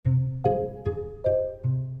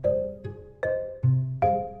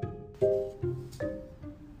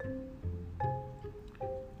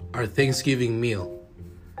our Thanksgiving meal.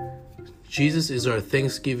 Jesus is our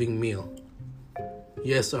Thanksgiving meal.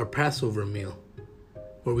 Yes, our Passover meal,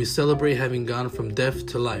 where we celebrate having gone from death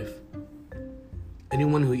to life.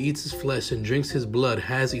 Anyone who eats his flesh and drinks his blood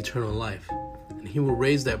has eternal life, and he will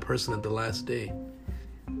raise that person at the last day.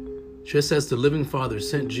 Just as the living Father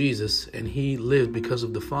sent Jesus and he lived because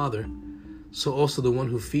of the Father, so also the one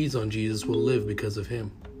who feeds on Jesus will live because of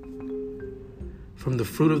him. From the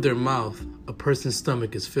fruit of their mouth, a person's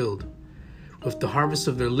stomach is filled. With the harvest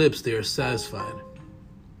of their lips, they are satisfied.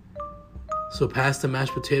 So pass the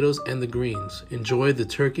mashed potatoes and the greens. Enjoy the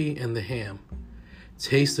turkey and the ham.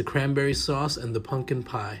 Taste the cranberry sauce and the pumpkin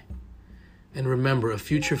pie. And remember, a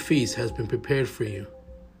future feast has been prepared for you.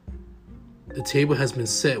 The table has been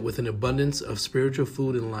set with an abundance of spiritual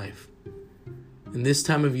food and life. In this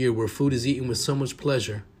time of year where food is eaten with so much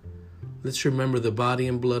pleasure, let's remember the body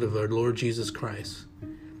and blood of our Lord Jesus Christ.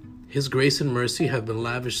 His grace and mercy have been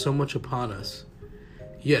lavished so much upon us.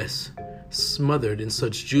 Yes, smothered in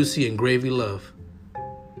such juicy and gravy love.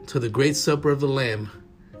 To the great supper of the Lamb,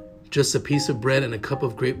 just a piece of bread and a cup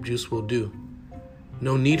of grape juice will do.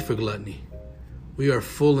 No need for gluttony. We are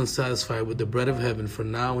full and satisfied with the bread of heaven for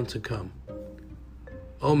now and to come.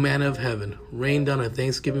 O manna of heaven, rain down a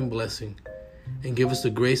Thanksgiving blessing and give us the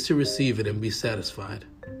grace to receive it and be satisfied.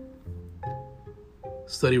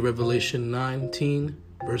 Study Revelation 19,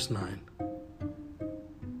 verse 9.